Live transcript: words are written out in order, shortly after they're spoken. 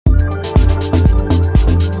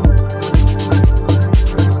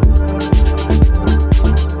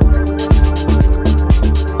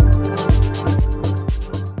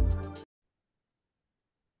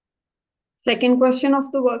Second question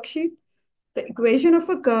of the worksheet. The equation of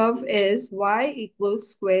a curve is y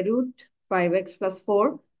equals square root 5x plus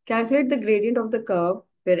 4. Calculate the gradient of the curve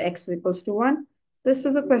where x is equals to 1. This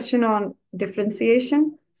is a question on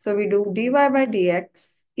differentiation. So we do dy by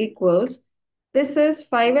dx equals, this is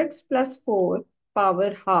 5x plus 4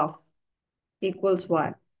 power half equals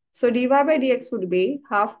y. So dy by dx would be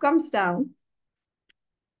half comes down,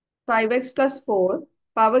 5x plus 4,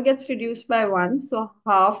 power gets reduced by 1, so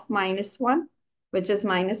half minus 1, which is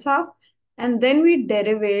minus half. And then we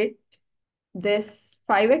derivate this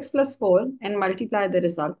 5x plus 4 and multiply the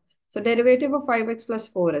result. So derivative of 5x plus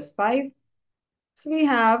 4 is 5. So we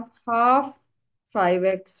have half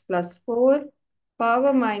 5x plus 4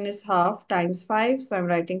 power minus half times 5. So I'm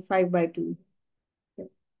writing 5 by 2.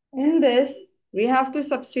 In this, we have to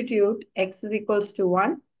substitute x is equals to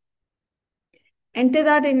 1. Enter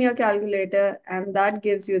that in your calculator and that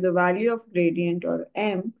gives you the value of gradient or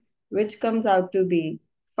m, which comes out to be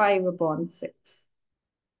 5 upon 6.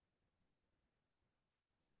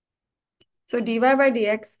 So dy by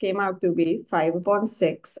dx came out to be 5 upon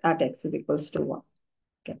 6 at x is equals to 1.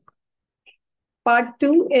 Okay. Part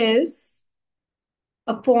 2 is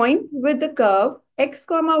a point with the curve x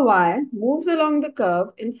comma y moves along the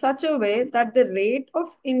curve in such a way that the rate of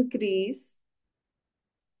increase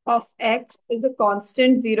of x is a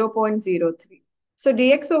constant 0.03. So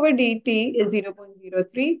dx over dt is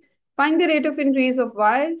 0.03. Find the rate of increase of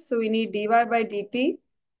y. So we need dy by dt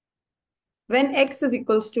when x is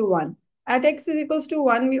equals to 1. At x is equals to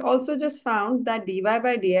 1, we also just found that dy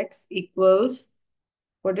by dx equals,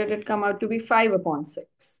 what did it come out to be? 5 upon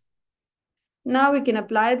 6. Now we can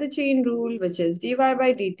apply the chain rule, which is dy by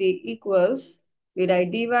dt equals, we write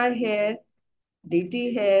dy here,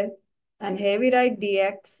 dt here, and here we write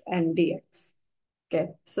dx and dx.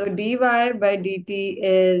 Okay, so dy by dt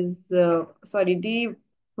is, dy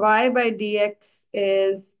by dx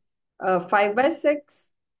is 5 by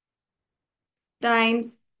 6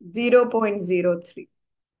 times 0.03.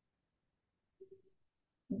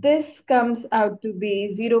 This comes out to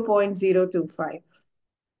be 0.025.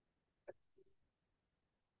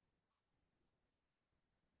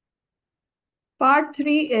 Part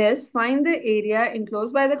 3 is find the area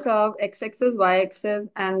enclosed by the curve x-axis, y-axis,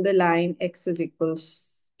 and the line x is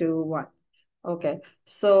equals to 1. Okay,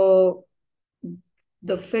 so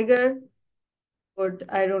the figure would,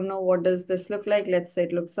 I don't know, what does this look like? Let's say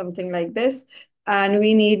it looks something like this. And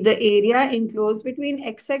we need the area enclosed between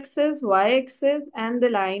x-axis, y-axis, and the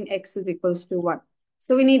line x is equals to 1.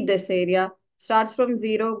 So we need this area. Starts from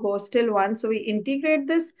 0, goes till 1. So we integrate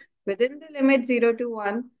this within the limit 0 to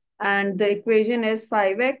 1. And the equation is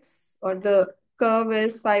 5x, or the curve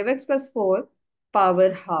is 5x plus 4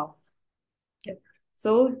 power half. Okay.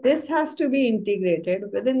 So this has to be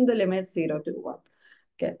integrated within the limit 0 to 1.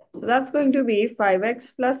 Okay, so that's going to be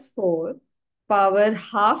 5x plus 4 power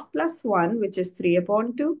half plus 1, which is 3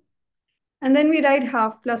 upon 2. And then we write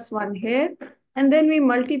half plus 1 here. And then we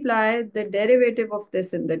multiply the derivative of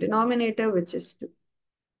this in the denominator, which is 2.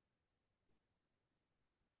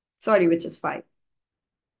 Sorry, which is 5.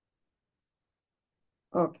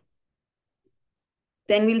 Okay.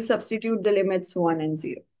 Then we'll substitute the limits 1 and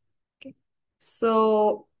 0. Okay.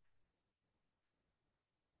 So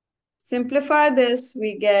simplify this,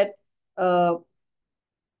 we get 5x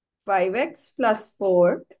plus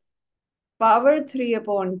 4 power 3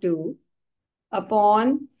 upon 2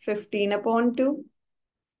 upon 15 upon 2.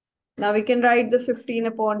 Now we can write the 15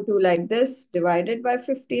 upon 2 like this, divided by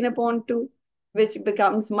 15 upon 2, which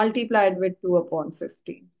becomes multiplied with 2 upon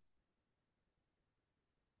 15.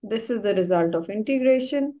 This is the result of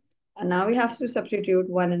integration. And now we have to substitute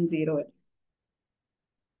 1 and 0 in.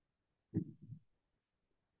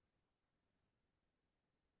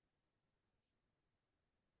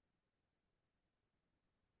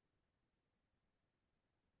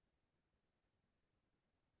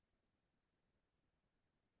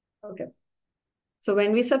 Okay. So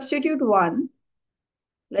when we substitute 1,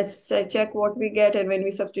 let's check what we get. And when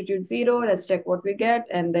we substitute 0, let's check what we get.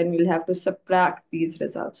 And then we'll have to subtract these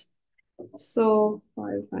results. So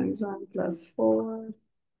 5 times 1 plus 4,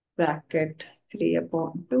 bracket 3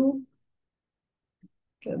 upon 2.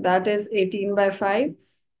 Okay, that is 18 by 5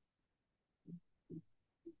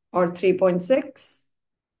 or 3.6.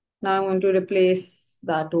 Now I'm going to replace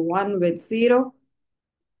that 1 with 0.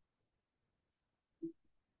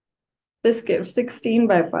 This gives 16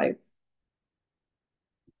 by 5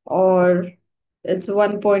 or it's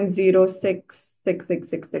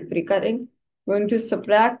 1.066666 recurring. Going to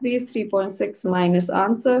subtract these 3.6 minus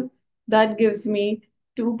answer. That gives me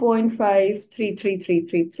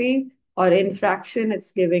 2.533333, or in fraction,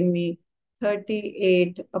 it's giving me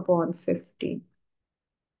 38 upon 50.